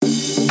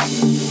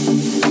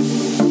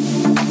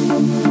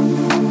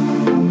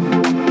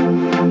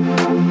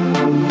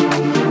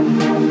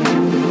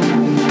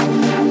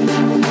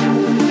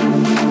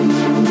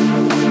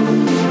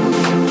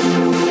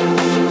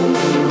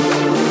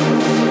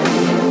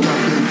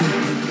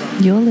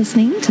You're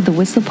listening to the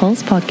Whistler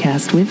Pulse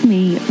podcast with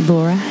me,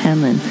 Laura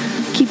Hanlon,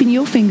 keeping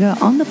your finger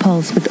on the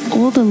pulse with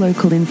all the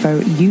local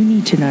info you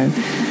need to know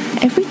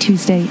every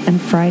Tuesday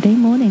and Friday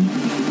morning.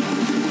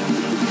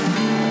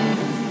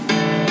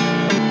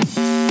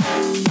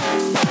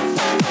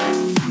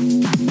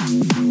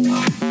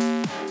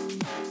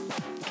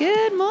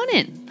 Good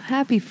morning.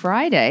 Happy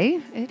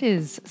Friday. It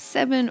is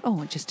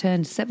it just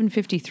turned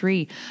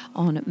 7:53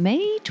 on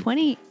May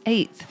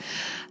 28th.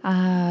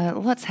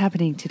 Lots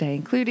happening today,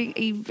 including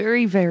a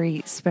very,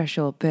 very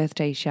special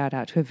birthday shout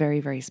out to a very,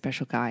 very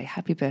special guy.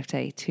 Happy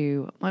birthday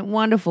to my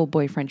wonderful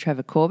boyfriend,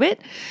 Trevor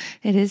Corbett.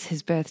 It is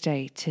his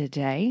birthday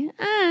today.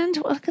 And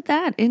look at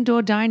that.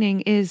 Indoor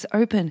dining is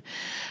open.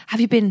 Have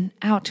you been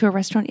out to a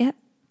restaurant yet?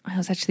 I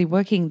was actually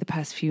working the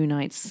past few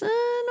nights.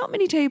 Not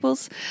many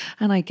tables,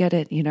 and I get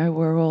it,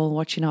 we're all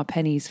watching our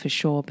pennies for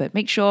sure, but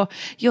make sure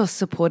you're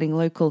supporting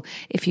local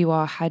if you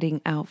are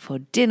heading out for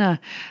dinner.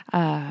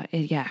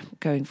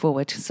 Going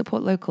forward,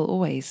 support local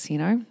always,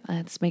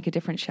 let's make a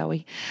difference, shall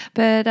we?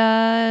 But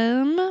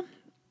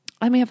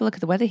let me have a look at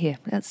the weather here.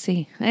 Let's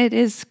see. It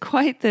is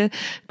quite the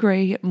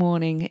grey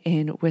morning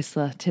in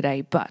Whistler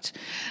today, but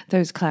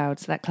those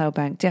clouds, that cloud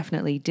bank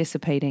definitely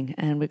dissipating,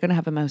 and we're going to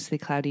have a mostly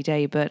cloudy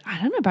day. But I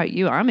don't know about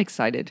you, I'm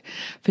excited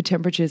for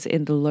temperatures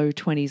in the low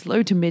 20s,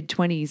 low to mid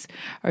 20s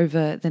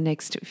over the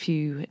next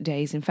few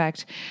days. In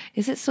fact,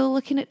 is it still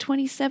looking at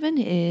 27?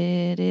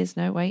 It is.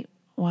 No, wait.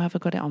 Why have I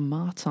got it on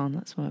Marton?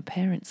 That's where my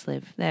parents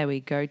live. There we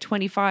go.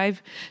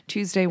 25,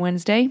 Tuesday,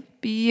 Wednesday.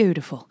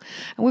 Beautiful.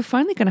 And we're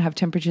finally going to have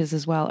temperatures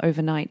as well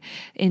overnight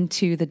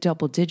into the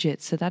double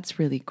digits. So that's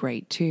really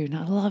great too. And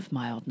I love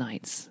mild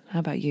nights. How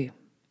about you?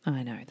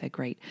 I know, they're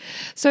great.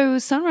 So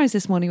sunrise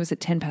this morning was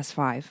at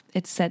 5:10.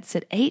 It sets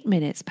at 8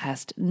 minutes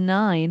past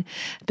 9.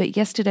 But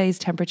yesterday's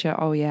temperature,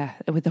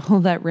 with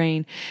all that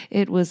rain,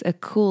 it was a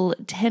cool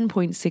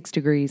 10.6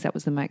 degrees. That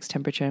was the max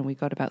temperature. And we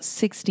got about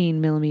 16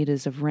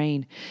 millimeters of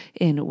rain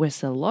in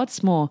Whistler.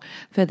 Lots more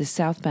further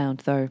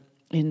southbound, though,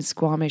 in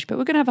Squamish, but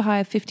we're going to have a high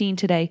of 15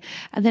 today,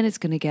 and then it's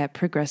going to get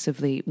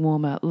progressively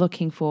warmer.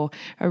 Looking for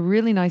a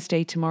really nice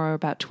day tomorrow,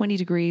 about 20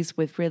 degrees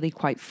with really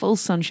quite full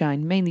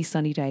sunshine, mainly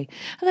sunny day,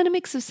 and then a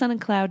mix of sun and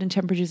cloud and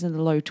temperatures in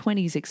the low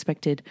 20s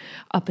expected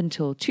up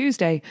until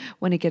Tuesday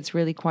when it gets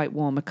really quite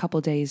warm. A couple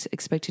of days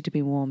expected to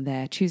be warm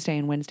there. Tuesday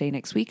and Wednesday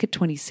next week at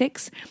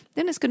 26,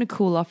 then it's going to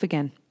cool off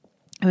again.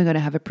 And we're going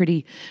to have a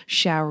pretty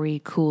showery,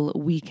 cool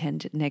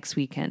weekend next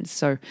weekend.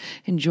 So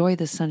enjoy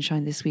the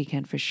sunshine this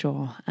weekend for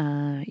sure.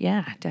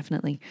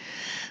 Definitely.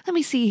 Let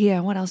me see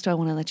here. What else do I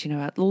want to let you know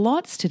about?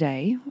 Lots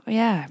today.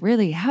 Yeah,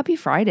 really. Happy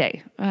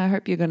Friday. I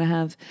hope you're going to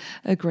have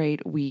a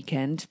great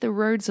weekend. The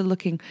roads are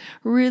looking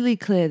really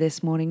clear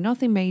this morning.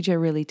 Nothing major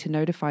really to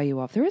notify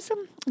you of. There is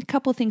a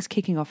couple of things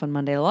kicking off on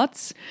Monday.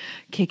 Lots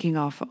kicking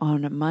off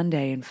on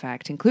Monday, in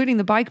fact, including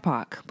the bike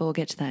park. But we'll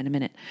get to that in a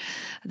minute.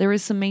 There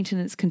is some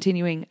maintenance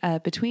continuing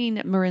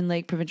between Marin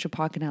Lake Provincial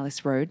Park and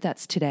Alice Road.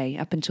 That's today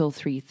up until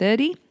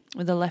 3:30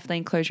 with a left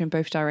lane closure in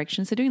both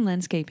directions. They're doing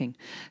landscaping,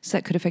 so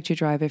that could affect your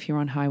drive if you're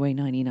on Highway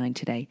 99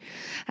 today.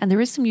 And there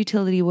is some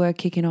utility work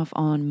kicking off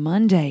on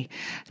Monday.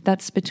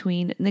 That's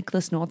between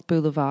Nicholas North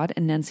Boulevard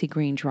and Nancy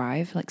Green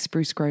Drive, like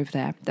Spruce Grove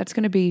there. That's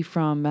going to be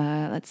from,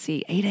 8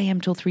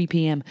 a.m. till 3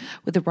 p.m.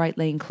 with the right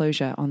lane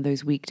closure on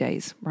those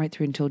weekdays, right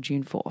through until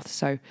June 4th.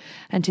 So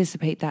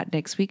anticipate that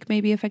next week may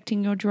be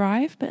affecting your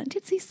drive. But I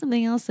did see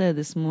something else there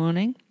this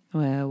morning.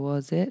 Where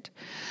was it?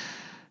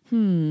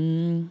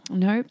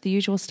 Nope, the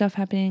usual stuff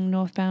happening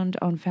northbound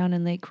on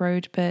Fountain Lake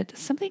Road, but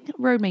something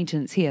road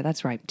maintenance here,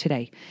 that's right,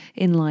 today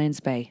in Lions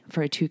Bay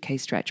for a 2K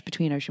stretch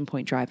between Ocean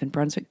Point Drive and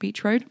Brunswick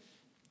Beach Road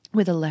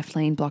with a left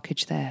lane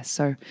blockage there.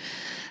 So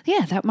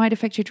yeah, that might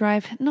affect your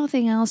drive.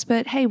 Nothing else,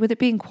 but hey, with it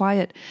being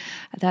quiet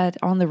that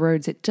on the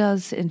roads, it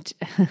does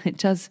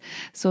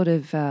sort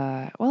of,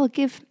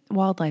 give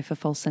wildlife a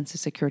false sense of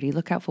security.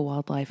 Look out for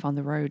wildlife on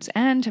the roads.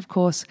 And of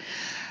course,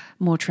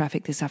 more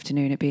traffic this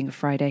afternoon, it being a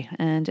Friday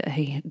and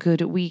a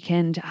good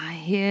weekend. I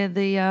hear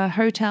the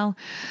hotel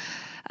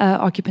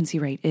occupancy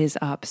rate is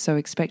up, so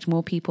expect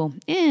more people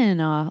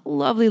in our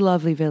lovely,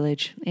 lovely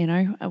village,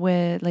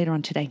 we're later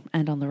on today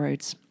and on the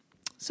roads.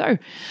 So,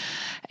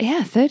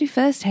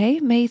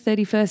 31st, May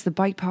 31st, the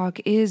bike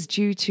park is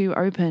due to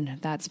open.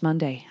 That's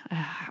Monday.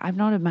 I'm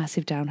not a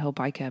massive downhill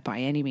biker by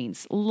any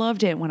means.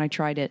 Loved it when I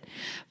tried it,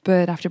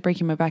 but after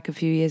breaking my back a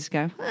few years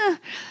ago,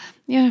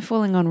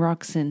 falling on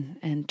rocks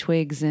and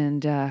twigs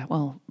and,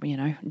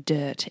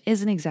 dirt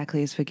isn't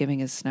exactly as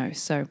forgiving as snow.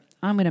 So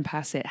I'm going to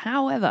pass it.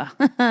 However,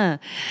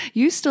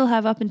 you still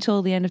have up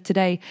until the end of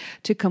today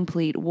to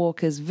complete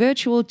WORCA's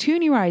virtual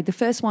Toonie ride, the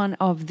first one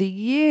of the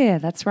year.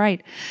 That's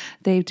right.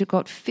 They've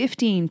got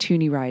 15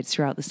 Toonie rides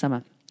throughout the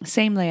summer.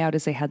 Same layout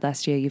as they had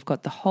last year. You've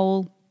got the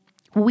whole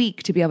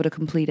week to be able to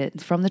complete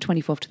it, from the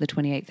 24th to the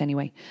 28th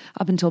anyway,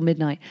 up until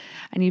midnight.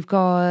 And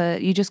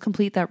you just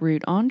complete that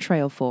route on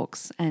Trail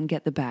Forks and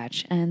get the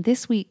badge. And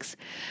this week's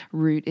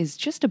route is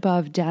just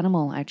above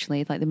Danimal,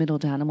 actually, like the middle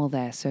Danimal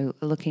there. So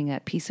looking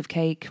at piece of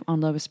cake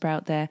on Lower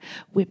Sprout there,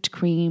 whipped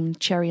cream,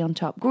 cherry on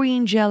top,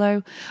 green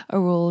jello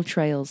are all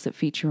trails that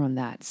feature on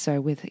that. So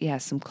with,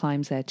 some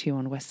climbs there too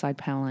on West Side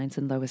Power Lines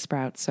and Lower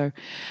Sprout. So,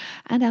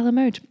 and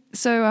Alamode.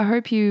 So I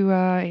hope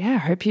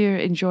you're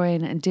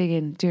enjoying and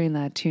digging doing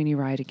that Toonie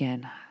ride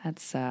again.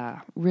 That's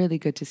really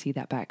good to see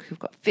that back. We've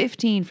got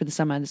 15 for the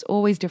summer. There's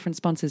always different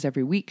sponsors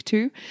every week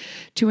too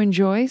to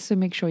enjoy. So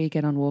make sure you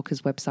get on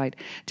WORCA's website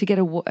to get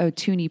a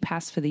Toonie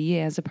pass for the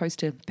year, as opposed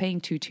to paying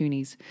two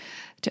loonies,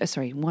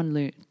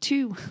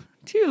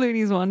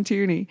 one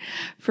Toonie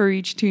for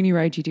each Toonie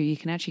ride you do. You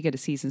can actually get a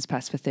season's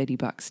pass for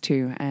 $30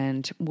 too.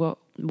 And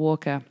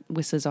WORCA,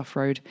 Whistler's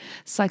Off-Road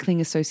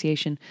Cycling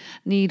Association,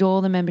 need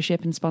all the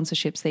membership and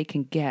sponsorships they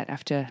can get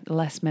after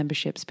less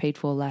memberships paid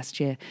for last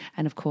year,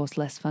 and of course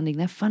less funding.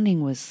 Their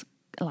funding was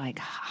like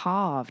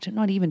halved.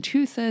 Not even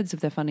 2/3 of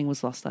their funding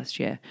was lost last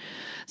year.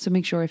 So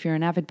make sure if you're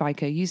an avid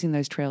biker using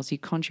those trails, you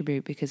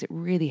contribute, because it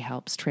really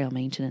helps trail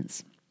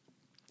maintenance.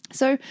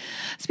 So,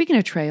 speaking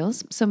of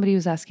trails, somebody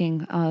was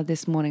asking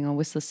this morning on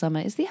Whistler Summer,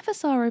 is the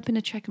FSR open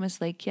at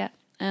Cheakamus Lake yet?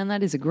 And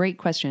that is a great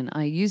question.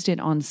 I used it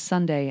on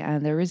Sunday,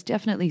 and there is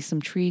definitely some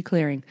tree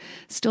clearing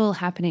still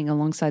happening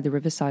alongside the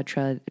Riverside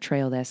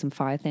Trail there, some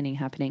fire thinning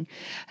happening.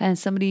 And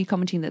somebody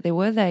commenting that they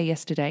were there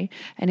yesterday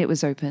and it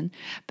was open.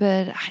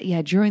 But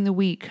yeah, during the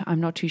week,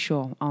 I'm not too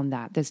sure on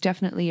that. There's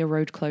definitely a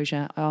road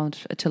closure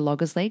to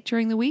Loggers Lake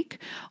during the week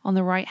on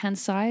the right-hand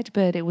side,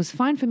 but it was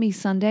fine for me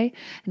Sunday,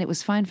 and it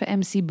was fine for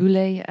MC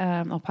Boulet,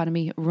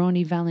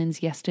 Ronnie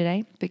Valens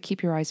yesterday. But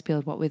keep your eyes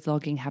peeled what with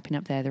logging happening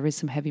up there. There is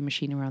some heavy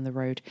machinery on the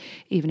road,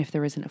 even if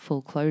there isn't a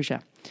full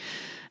closure.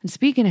 And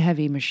speaking of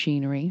heavy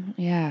machinery,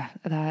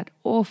 that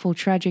awful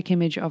tragic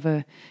image of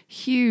a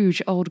huge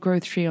old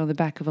growth tree on the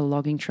back of a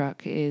logging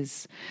truck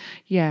is,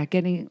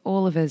 getting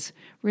all of us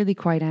really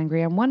quite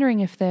angry. I'm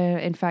wondering if there,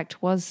 in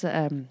fact, was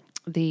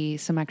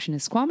some action in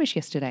Squamish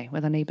yesterday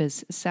with our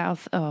neighbours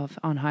south of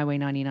on Highway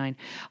 99,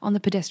 on the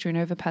pedestrian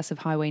overpass of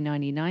Highway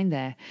 99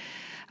 there.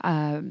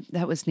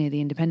 That was near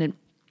the Independent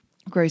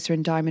Grocer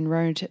and Diamond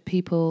Road.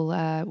 People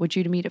were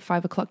due to meet at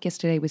 5 o'clock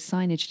yesterday with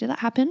signage. Did that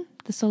happen?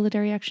 The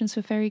Solidarity Actions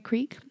for Ferry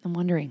Creek? I'm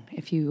wondering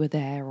if you were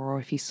there or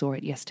if you saw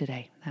it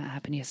yesterday. That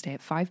happened yesterday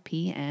at 5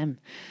 p.m.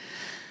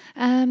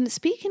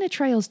 Speaking of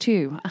trails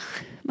too,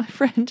 my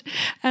friend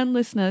and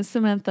listener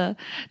Samantha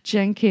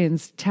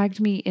Jenkins tagged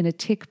me in a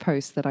tick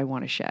post that I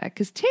want to share,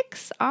 because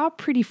ticks are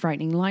pretty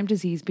frightening, Lyme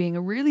disease being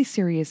a really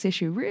serious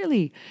issue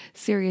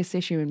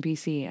in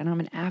BC, and I'm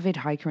an avid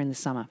hiker in the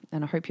summer,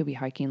 and I hope you'll be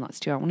hiking lots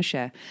too. I want to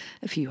share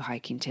a few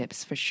hiking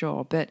tips for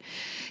sure, but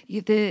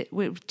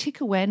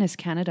Tick Awareness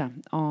Canada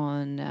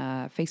on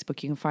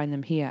Facebook, you can find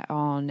them here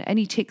on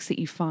any ticks that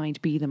you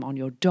find, be them on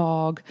your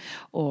dog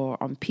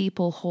or on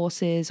people,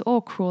 horses,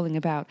 or crawling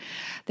about.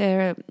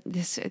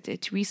 This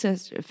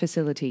research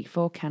facility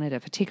for Canada,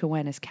 for Tick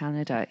Awareness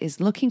Canada, is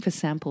looking for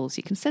samples.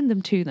 You can send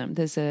them to them.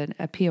 There's a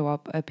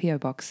PO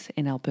box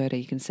in Alberta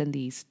you can send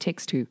these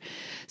ticks to,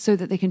 so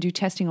that they can do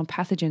testing on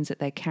pathogens that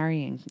they're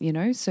carrying,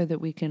 so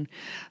that we can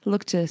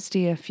look to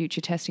steer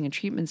future testing and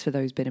treatments for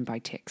those bitten by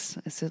ticks.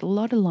 There's a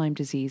lot of Lyme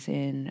disease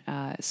in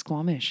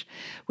Squamish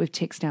with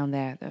ticks down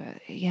there.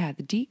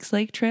 The Deeks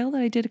Lake Trail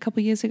that I did a couple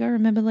of years ago,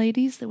 remember,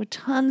 ladies? There were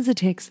tons of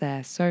ticks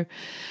there. So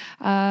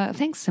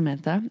thanks,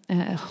 Samantha.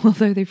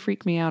 Although they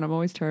freak me out, I'm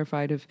always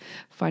terrified of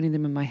finding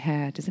them in my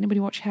hair. Does anybody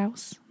watch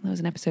House? There was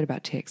an episode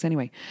about ticks.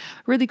 Anyway,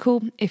 really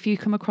cool. If you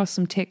come across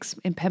some ticks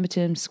in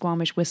Pemberton,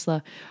 Squamish,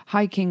 Whistler,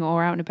 hiking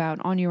or out and about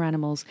on your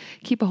animals,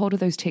 keep a hold of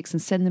those ticks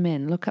and send them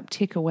in. Look up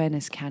Tick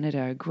Awareness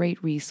Canada, a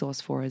great resource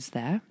for us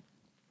there.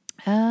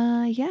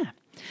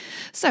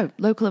 So,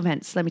 local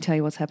events. Let me tell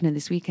you what's happening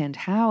this weekend.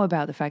 How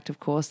about the fact,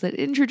 of course, that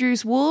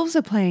Introduce Wolves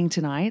are playing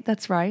tonight?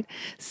 That's right,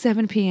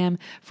 7 p.m.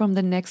 from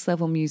the Next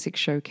Level Music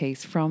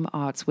Showcase from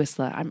Arts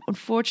Whistler. I'm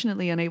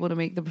unfortunately unable to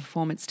make the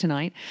performance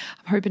tonight.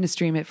 I'm hoping to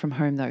stream it from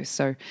home, though.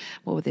 So,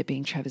 what with it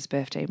being Trevor's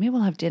birthday, maybe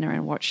we'll have dinner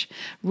and watch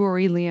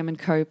Rory, Liam, and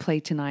co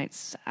play tonight.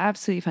 It's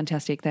absolutely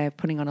fantastic. They're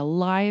putting on a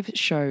live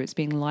show. It's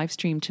being live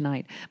streamed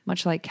tonight,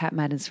 much like Cat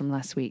Maddens from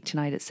last week,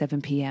 tonight at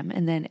 7 p.m.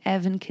 And then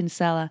Evan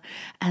Kinsella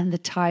and The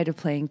Tide are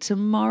playing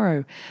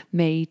tomorrow,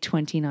 May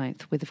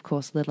 29th, with, of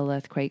course, Little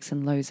Earthquakes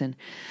and Lozen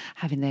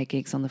having their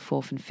gigs on the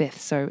 4th and 5th.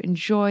 So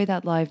enjoy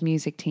that live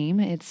music, team.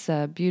 It's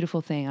a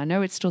beautiful thing. I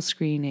know it's still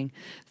screening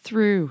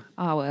through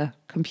our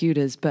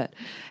computers, but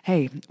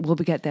hey, we'll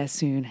get there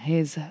soon.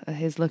 Here's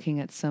looking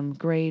at some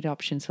great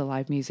options for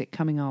live music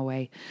coming our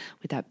way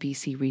with that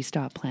BC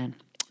restart plan.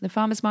 The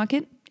Farmers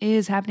Market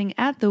is happening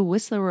at the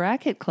Whistler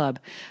Racket Club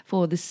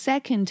for the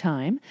second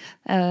time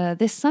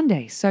this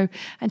Sunday. So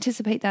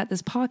anticipate that.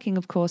 There's parking,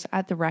 of course,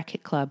 at the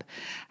Racket Club.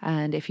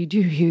 And if you do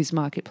use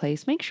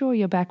Marketplace, make sure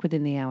you're back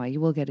within the hour. You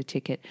will get a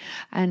ticket.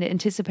 And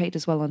anticipate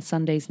as well on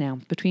Sundays now,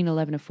 between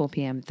 11 and 4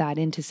 p.m., that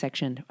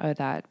intersection, or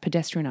that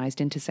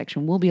pedestrianized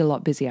intersection, will be a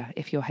lot busier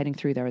if you're heading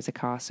through there as a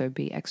car. So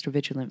be extra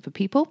vigilant for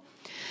people.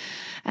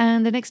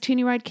 And the next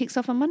Toonie ride kicks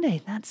off on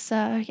Monday. I'll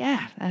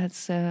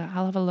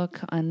have a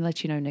look and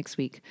let you know next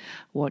week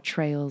what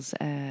trails,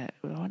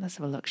 let's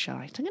have a look, shall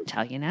I? I can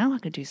tell you now. I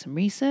could do some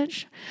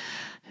research.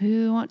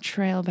 What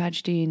trail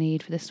badge do you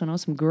need for this one? Oh,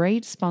 some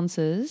great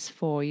sponsors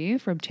for you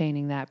for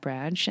obtaining that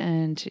badge.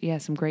 And yeah,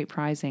 some great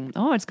pricing.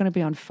 Oh, it's going to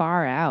be on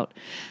Far Out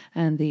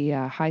and the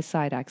high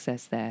side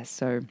access there.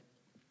 So...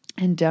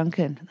 And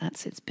Duncan,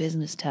 that's its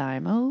business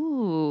time.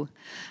 Oh,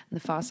 the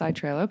Far Side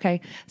Trail. Okay,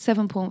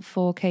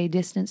 7.4K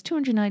distance,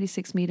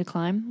 296 meter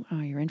climb. Oh,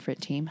 you're in for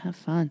it, team. Have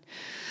fun.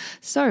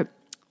 So,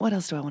 what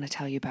else do I want to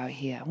tell you about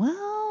here?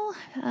 Well,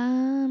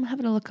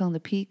 having a look on the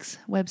Peaks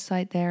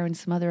website there and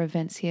some other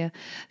events here.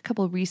 A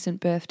couple of recent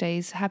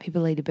birthdays. Happy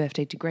belated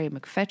birthday to Graham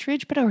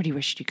McFetridge, but I already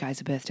wished you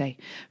guys a birthday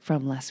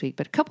from last week.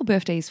 But a couple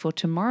birthdays for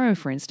tomorrow,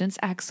 for instance.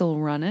 Axel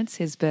Runner, it's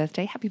his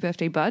birthday. Happy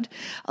birthday, bud.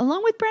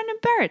 Along with Brandon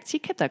Barrett. He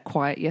kept that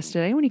quiet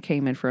yesterday when he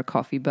came in for a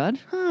coffee, bud.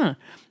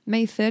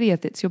 May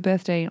 30th, it's your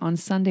birthday on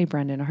Sunday,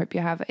 Brandon. I hope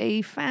you have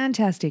a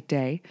fantastic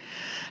day.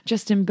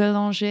 Justin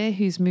Belanger,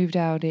 who's moved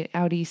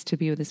out east to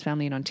be with his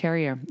family in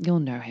Ontario. You'll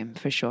know him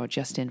for sure.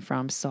 Justin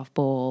from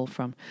softball,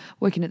 from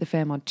working at the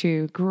Fairmont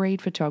too.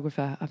 Great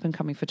photographer,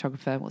 up-and-coming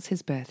photographer. What's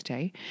his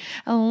birthday?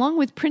 Along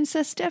with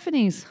Princess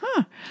Stephanie's.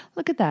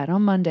 Look at that,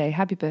 on Monday.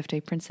 Happy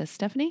birthday, Princess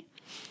Stephanie.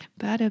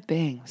 Bada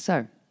bing.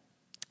 So,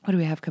 what do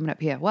we have coming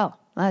up here? Well,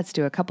 let's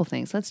do a couple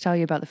things. Let's tell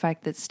you about the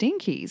fact that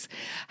Stinky's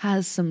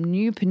has some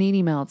new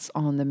panini melts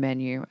on the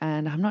menu,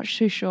 and I'm not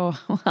too sure.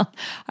 Well,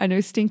 I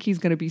know Stinky's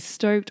going to be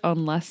stoked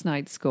on last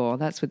night's score.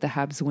 That's with the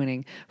Habs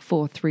winning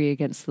 4-3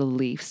 against the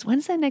Leafs.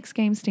 When's their next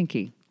game,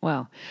 Stinky?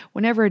 Well,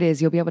 whenever it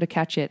is, you'll be able to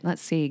catch it.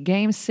 Let's see.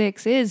 Game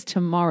 6 is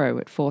tomorrow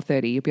at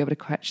 4:30. You'll be able to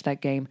catch that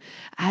game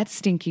at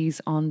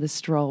Stinky's on the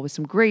Stroll with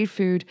some great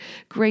food,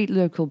 great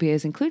local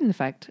beers, including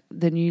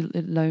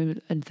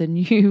the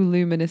new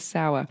Luminous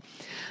Sour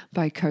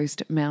by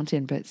Coast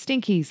Mountain. But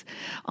Stinky's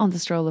on the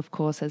Stroll, of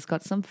course, has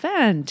got some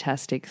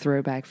fantastic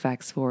throwback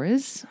facts for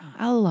us.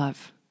 I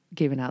love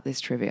giving out this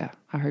trivia.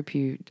 I hope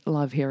you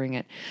love hearing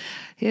it.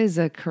 Here's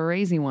a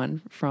crazy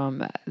one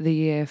from the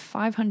year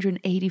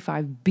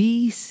 585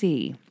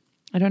 BC.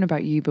 I don't know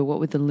about you, but what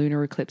with the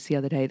lunar eclipse the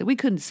other day that we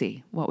couldn't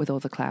see, what with all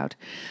the cloud.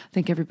 I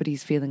think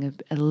everybody's feeling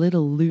a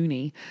little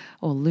loony,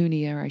 or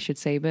loonier, I should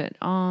say. But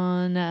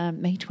on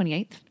May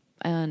 28th,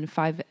 in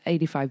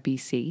 585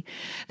 BC,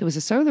 there was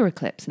a solar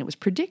eclipse, and it was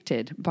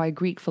predicted by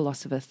Greek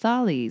philosopher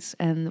Thales.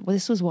 And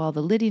this was while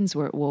the Lydians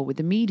were at war with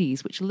the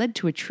Medes, which led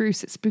to a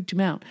truce that spooked him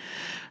out.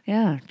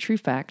 Yeah, true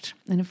fact.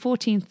 And in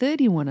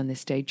 1431 on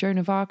this day, Joan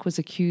of Arc was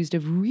accused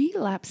of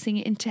relapsing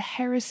into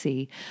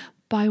heresy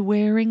by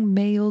wearing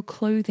male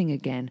clothing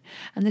again.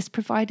 And this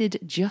provided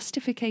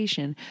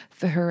justification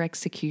for her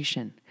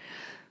execution.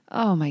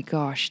 Oh my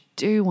gosh,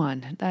 do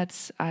one.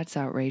 That's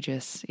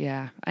outrageous.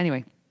 Yeah,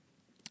 anyway.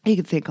 You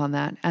could think on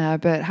that,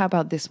 but how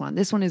about this one?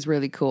 This one is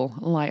really cool,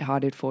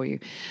 lighthearted for you.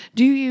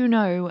 Do you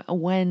know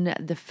when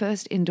the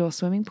first indoor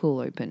swimming pool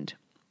opened?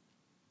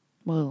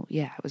 Well,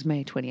 yeah, it was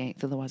May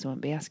 28th, otherwise I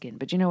won't be asking.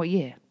 But do you know what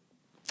year?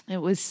 It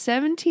was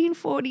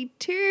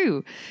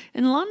 1742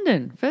 in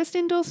London, first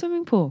indoor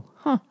swimming pool.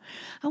 I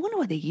wonder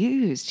what they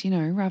used,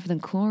 rather than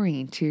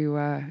chlorine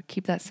to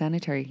keep that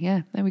sanitary.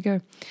 Yeah, there we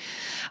go.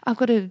 I've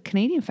got a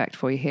Canadian fact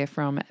for you here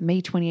from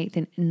May 28th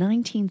in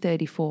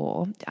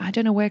 1934. I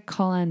don't know where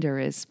Colander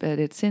is, but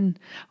it's in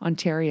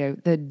Ontario.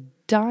 The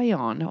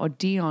Dion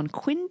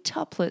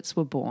quintuplets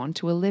were born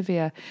to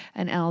Olivia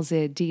and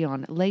Alzire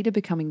Dion, later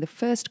becoming the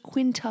first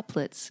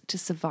quintuplets to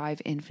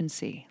survive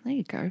infancy. There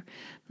you go,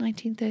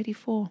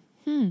 1934.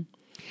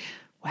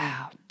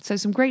 Wow. So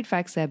some great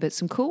facts there, but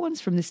some cool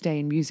ones from this day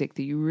in music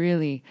that you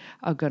really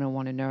are going to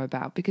want to know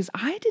about, because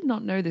I did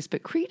not know this,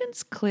 but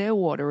Creedence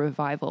Clearwater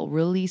Revival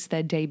released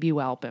their debut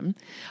album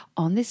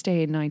on this day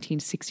in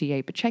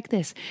 1968. But check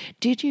this.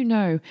 Did you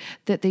know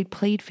that they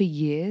played for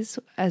years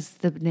as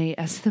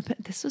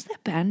this was their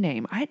band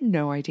name? I had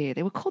no idea.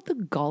 They were called the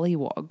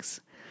Gollywogs.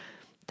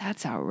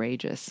 That's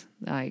outrageous.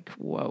 Like,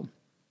 whoa.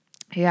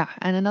 Yeah,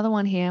 and another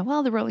one here.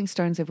 Well, the Rolling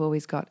Stones have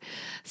always got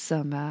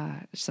some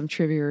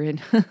trivia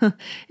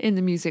in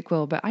the music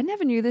world, but I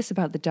never knew this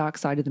about the Dark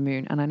Side of the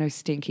Moon, and I know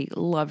Stinky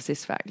loves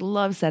this fact,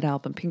 loves that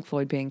album, Pink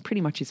Floyd being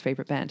pretty much his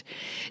favorite band.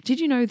 Did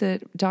you know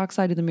that Dark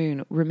Side of the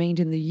Moon remained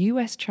in the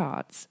US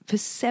charts for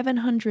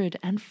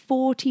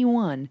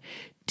 741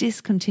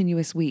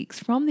 discontinuous weeks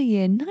from the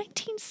year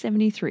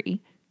 1973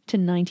 to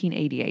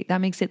 1988.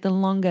 That makes it the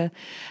longer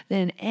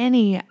than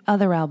any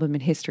other album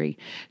in history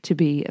to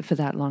be for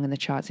that long in the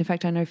charts. In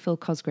fact, I know Phil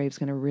Cosgrave's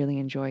going to really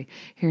enjoy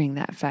hearing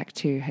that fact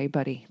too. Hey,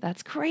 buddy,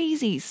 that's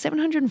crazy.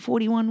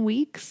 741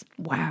 weeks?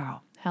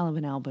 Wow. Hell of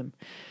an album.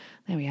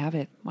 There we have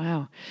it.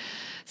 Wow.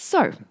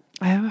 So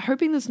I'm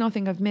hoping there's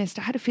nothing I've missed.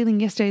 I had a feeling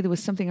yesterday there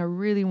was something I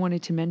really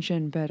wanted to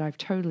mention, but I've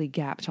totally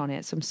gapped on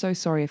it. So I'm so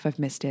sorry if I've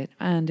missed it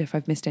and if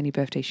I've missed any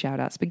birthday shout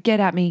outs. But get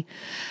at me,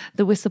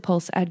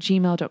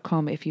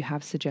 thewhistlepulse@gmail.com if you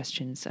have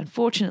suggestions.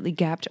 Unfortunately,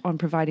 gapped on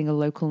providing a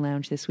local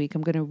lounge this week.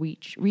 I'm going to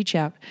reach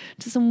out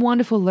to some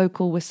wonderful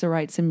local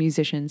Whistler-ites and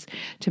musicians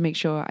to make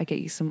sure I get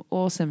you an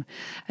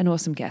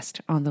awesome guest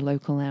on the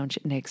local lounge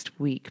next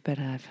week. But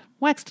I've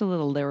waxed a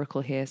little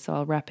lyrical here, so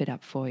I'll wrap it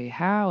up for you.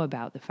 How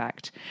about the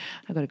fact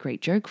I've got a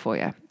great joke for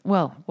you?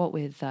 Well, what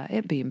with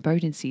it being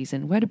boating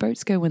season, where do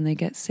boats go when they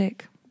get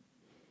sick?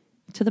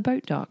 To the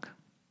boat dock.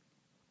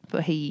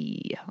 But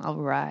hey,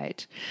 all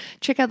right.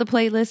 Check out the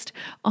playlist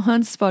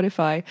on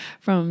Spotify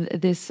from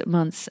this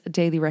month's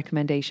daily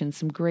recommendations.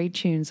 Some great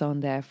tunes on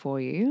there for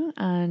you.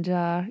 And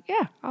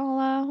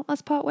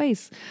let's part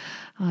ways.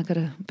 I got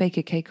to bake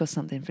a cake or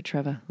something for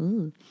Trevor.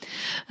 Ooh.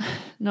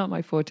 Not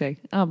my forte.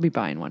 I'll be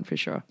buying one for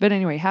sure. But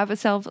anyway, have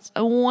yourselves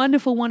a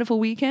wonderful, wonderful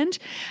weekend.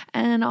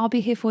 And I'll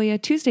be here for you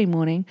Tuesday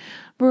morning,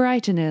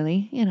 bright and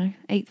early,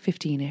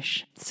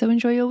 8:15-ish. So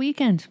enjoy your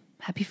weekend.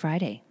 Happy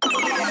Friday.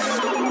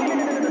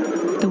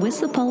 The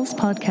Whistler Pulse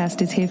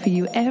podcast is here for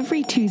you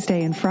every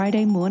Tuesday and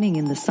Friday morning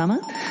in the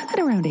summer at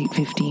around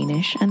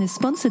 8:15-ish and is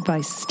sponsored by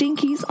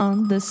Stinkies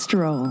on the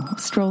Stroll.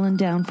 Strolling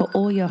down for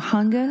all your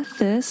hunger,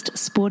 thirst,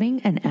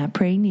 sporting and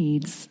après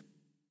needs.